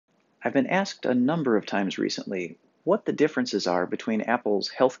I've been asked a number of times recently what the differences are between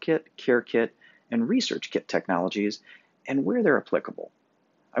Apple's HealthKit, CareKit, and ResearchKit technologies and where they're applicable.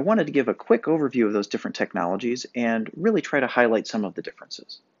 I wanted to give a quick overview of those different technologies and really try to highlight some of the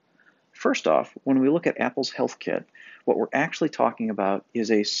differences. First off, when we look at Apple's HealthKit, what we're actually talking about is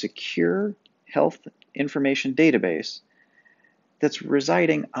a secure health information database that's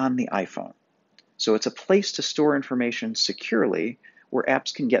residing on the iPhone. So it's a place to store information securely where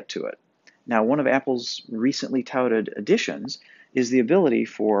apps can get to it. Now, one of Apple's recently touted additions is the ability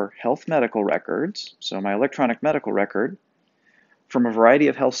for health medical records, so my electronic medical record, from a variety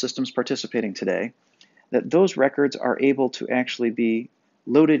of health systems participating today, that those records are able to actually be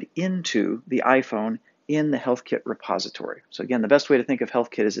loaded into the iPhone in the HealthKit repository. So again, the best way to think of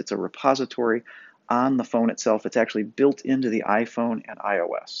HealthKit is it's a repository on the phone itself. It's actually built into the iPhone and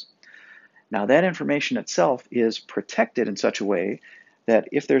iOS. Now that information itself is protected in such a way that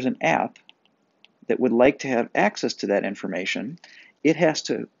if there's an app that would like to have access to that information, it has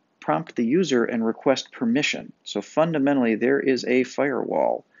to prompt the user and request permission. So fundamentally, there is a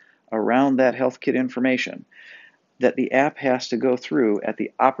firewall around that HealthKit information that the app has to go through at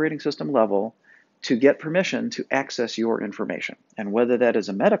the operating system level to get permission to access your information. And whether that is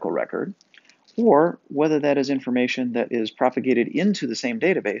a medical record or whether that is information that is propagated into the same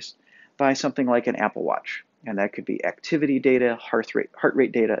database by something like an Apple Watch. And that could be activity data, heart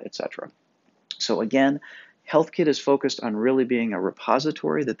rate data, etc. So again, HealthKit is focused on really being a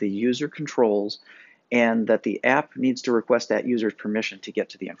repository that the user controls and that the app needs to request that user's permission to get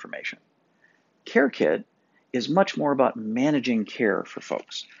to the information. CareKit is much more about managing care for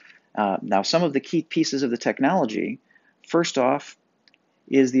folks. Now, some of the key pieces of the technology, first off,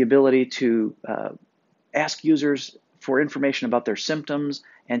 is the ability to ask users for information about their symptoms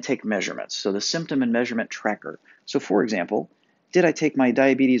and take measurements. So the symptom and measurement tracker. So for example, did I take my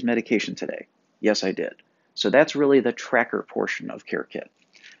diabetes medication today? Yes, I did. So that's really the tracker portion of CareKit.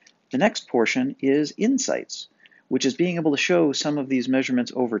 The next portion is insights, which is being able to show some of these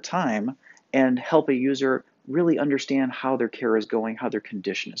measurements over time and help a user really understand how their care is going, how their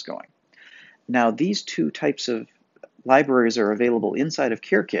condition is going. Now, these two types of libraries are available inside of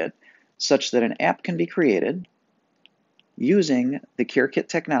CareKit such that an app can be created using the CareKit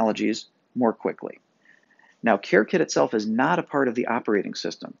technologies more quickly. Now, CareKit itself is not a part of the operating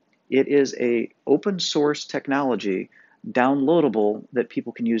system. It is an open source technology downloadable that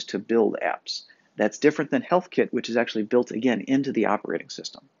people can use to build apps. That's different than HealthKit, which is actually built, again, into the operating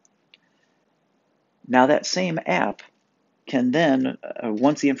system. Now, that same app can then,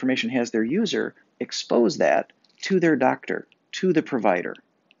 once the information has their user, expose that to their doctor, to the provider.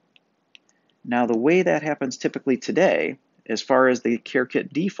 Now, the way that happens typically today, as far as the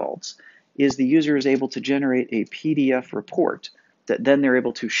CareKit defaults, is the user is able to generate a PDF report that then they're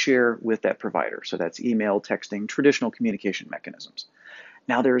able to share with that provider. So that's email, texting, traditional communication mechanisms.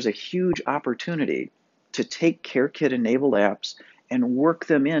 Now, there is a huge opportunity to take CareKit-enabled apps and work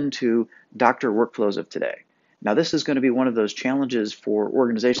them into doctor workflows of today. Now, this is going to be one of those challenges for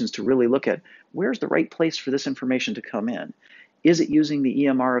organizations to really look at where's the right place for this information to come in. Is it using the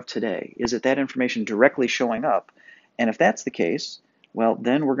EMR of today? Is it that information directly showing up? And if that's the case, well,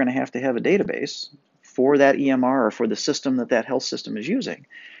 then we're going to have a database for that EMR or for the system that that health system is using.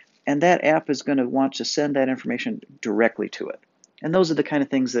 And that app is going to want to send that information directly to it. And those are the kind of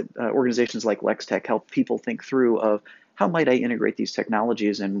things that organizations like LexTech help people think through of how might I integrate these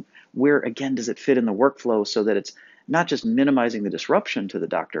technologies and where, again, does it fit in the workflow so that it's not just minimizing the disruption to the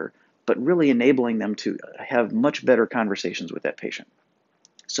doctor, but really enabling them to have much better conversations with that patient.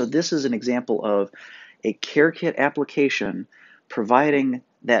 So this is an example of a CareKit application providing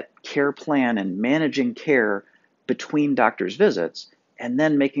that care plan and managing care between doctors' visits and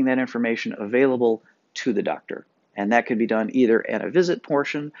then making that information available to the doctor. And that could be done either at a visit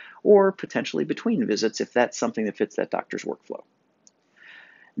portion or potentially between visits if that's something that fits that doctor's workflow.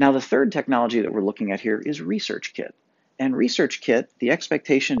 Now, the third technology that we're looking at here is ResearchKit. And ResearchKit, the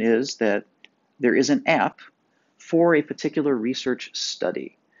expectation is that there is an app for a particular research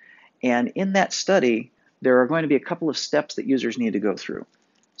study. And in that study, there are going to be a couple of steps that users need to go through.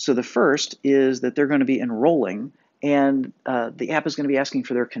 So the first is that they're going to be enrolling, and the app is going to be asking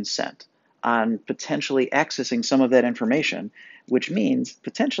for their consent on potentially accessing some of that information, which means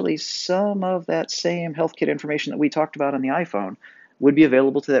potentially some of that same HealthKit information that we talked about on the iPhone would be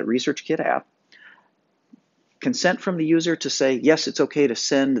available to that ResearchKit app. Consent from the user to say, yes, it's okay to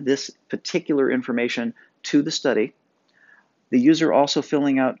send this particular information to the study. The user also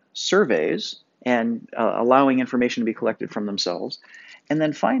filling out surveys and allowing information to be collected from themselves. And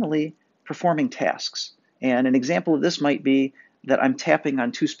then finally, performing tasks. And an example of this might be that I'm tapping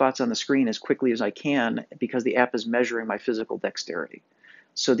on two spots on the screen as quickly as I can because the app is measuring my physical dexterity.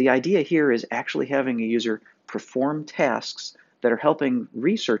 So the idea here is actually having a user perform tasks that are helping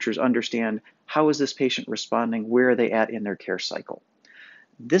researchers understand how is this patient responding, where are they at in their care cycle.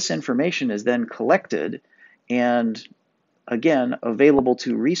 This information is then collected and, again, available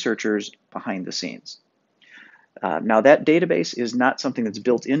to researchers behind the scenes. Now that database is not something that's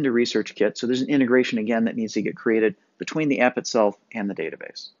built into ResearchKit, so there's an integration again that needs to get created between the app itself and the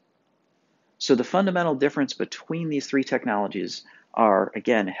database. So the fundamental difference between these three technologies are,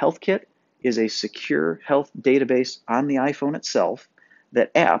 again, HealthKit is a secure health database on the iPhone itself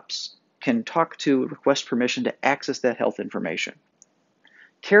that apps can talk to, request permission to access that health information.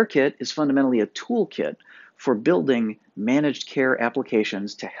 CareKit is fundamentally a toolkit for building managed care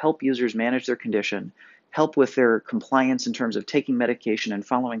applications to help users manage their condition, help with their compliance in terms of taking medication and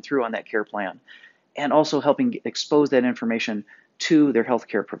following through on that care plan, and also helping expose that information to their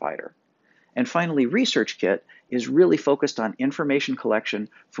healthcare provider. And finally, ResearchKit is really focused on information collection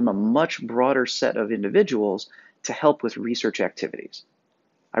from a much broader set of individuals to help with research activities.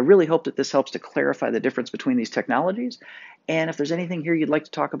 I really hope that this helps to clarify the difference between these technologies. And if there's anything here you'd like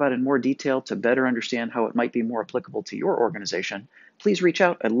to talk about in more detail to better understand how it might be more applicable to your organization, please reach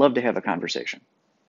out. I'd love to have a conversation.